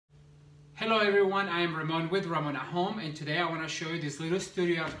Hello everyone, I am Ramon with Ramon at Home, and today I want to show you this little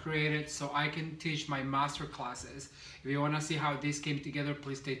studio I've created so I can teach my master classes. If you want to see how this came together,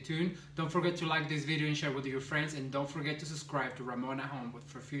 please stay tuned. Don't forget to like this video and share with your friends, and don't forget to subscribe to Ramon at Home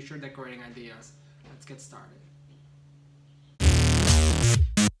for future decorating ideas. Let's get started.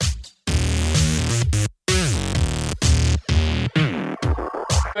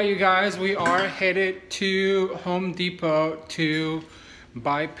 Alright you guys, we are headed to Home Depot to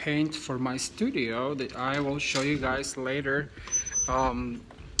buy paint for my studio that I will show you guys later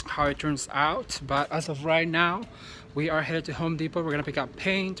how it turns out. But as of right now, we are headed to Home Depot. We're gonna pick up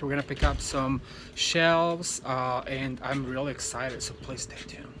paint, we're gonna pick up some shelves, and I'm really excited, so please stay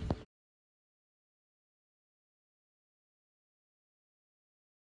tuned.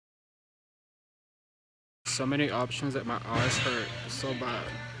 So many options that my eyes hurt so bad,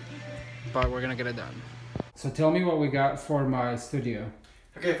 but we're gonna get it done. So tell me what we got for my studio.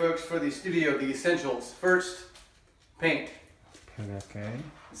 Okay folks, for the studio, the essentials. First, paint. Okay.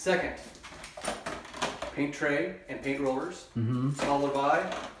 Second, paint tray and paint rollers. Followed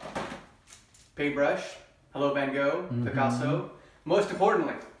by paintbrush, Hello Van Gogh, Picasso. Most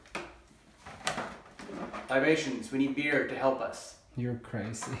importantly, libations. We need beer to help us. You're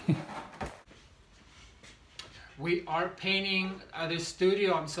crazy. We are painting the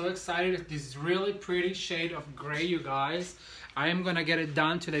studio. I'm so excited. This really pretty shade of gray, you guys. I am gonna get it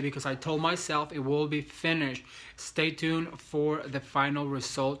done today because I told myself it will be finished. Stay tuned for the final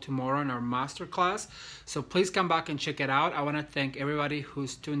result tomorrow in our masterclass. So please come back and check it out. I wanna thank everybody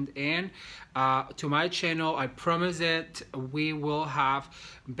who's tuned in to my channel. I promise it, we will have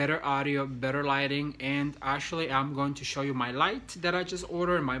better audio, better lighting, and actually I'm going to show you my light that I just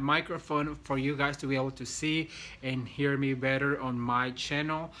ordered, my microphone for you guys to be able to see and hear me better on my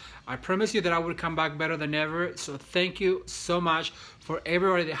channel. I promise you that I will come back better than ever. So thank you so much for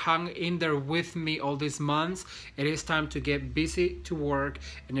everybody that hung in there with me all these months. It is time to get busy to work,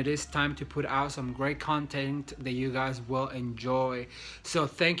 and it is time to put out some great content that you guys will enjoy. So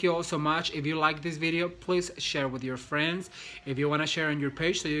thank you all so much. If you like this video, please share with your friends. If you want to share on your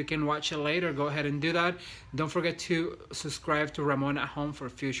page so you can watch it later, go ahead and do that. Don't forget to subscribe to Ramon at Home for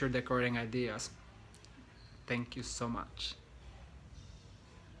future decorating ideas. Thank you so much.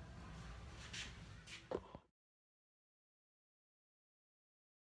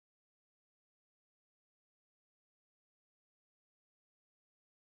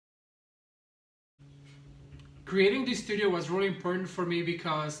 Creating this studio was really important for me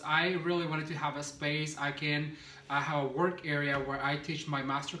because I really wanted to have a space I have a work area where I teach my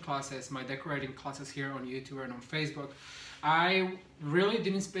master classes, my decorating classes here on YouTube and on Facebook. I really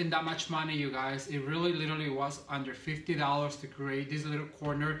didn't spend that much money, you guys. It really literally was under $50 to create this little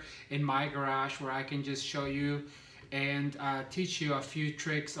corner in my garage where I can just show you and teach you a few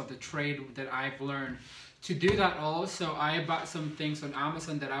tricks of the trade that I've learned. To do that also, I bought some things on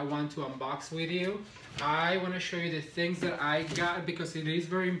Amazon that I want to unbox with you. I want to show you the things that I got because it is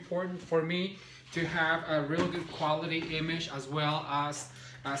very important for me to have a real good quality image as well as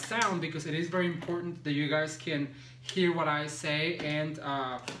sound, because it is very important that you guys can hear what I say and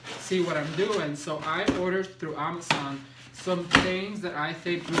see what I'm doing. So I ordered through Amazon some things that I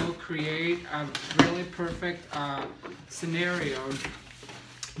think will create a really perfect scenario.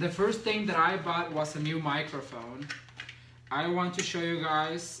 The first thing that I bought was a new microphone. I want to show you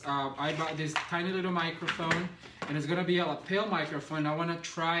guys, I bought this tiny little microphone, and it's gonna be a lapel microphone. I wanna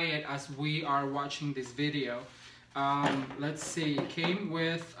try it as we are watching this video. Let's see, it came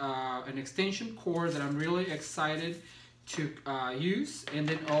with an extension cord that I'm really excited to use, and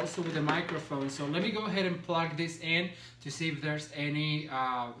then also with the microphone. So let me go ahead and plug this in to see if there's any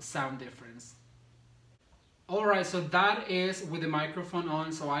sound difference. Alright, so that is with the microphone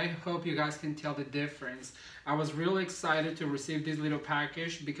on, so I hope you guys can tell the difference. I was really excited to receive this little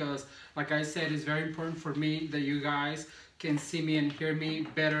package because, like I said, it's very important for me that you guys can see me and hear me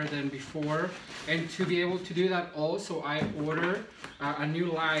better than before. And to be able to do that also, I ordered a new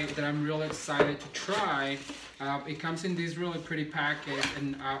light that I'm really excited to try. It comes in this really pretty package,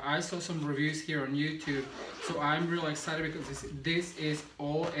 and I saw some reviews here on YouTube, so I'm really excited because this is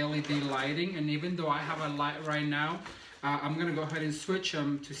all LED lighting, and even though I have a light right now, I'm gonna go ahead and switch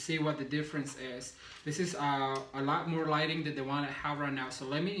them to see what the difference is. This is a lot more lighting than the one I have right now, so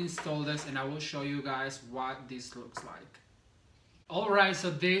let me install this and I will show you guys what this looks like. Alright, so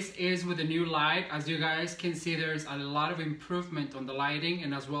this is with the new light. As you guys can see, there's a lot of improvement on the lighting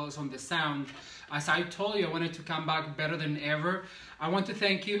and as well as on the sound. As I told you, I wanted to come back better than ever. I want to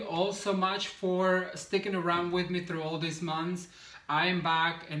thank you all so much for sticking around with me through all these months. I am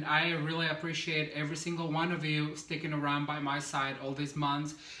back, and I really appreciate every single one of you sticking around by my side all these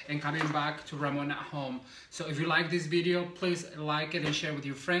months and coming back to Ramon at Home. So if you like this video, please like it and share with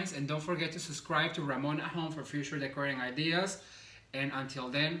your friends, and don't forget to subscribe to Ramon at Home for future decorating ideas. And until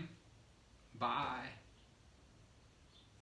then, bye.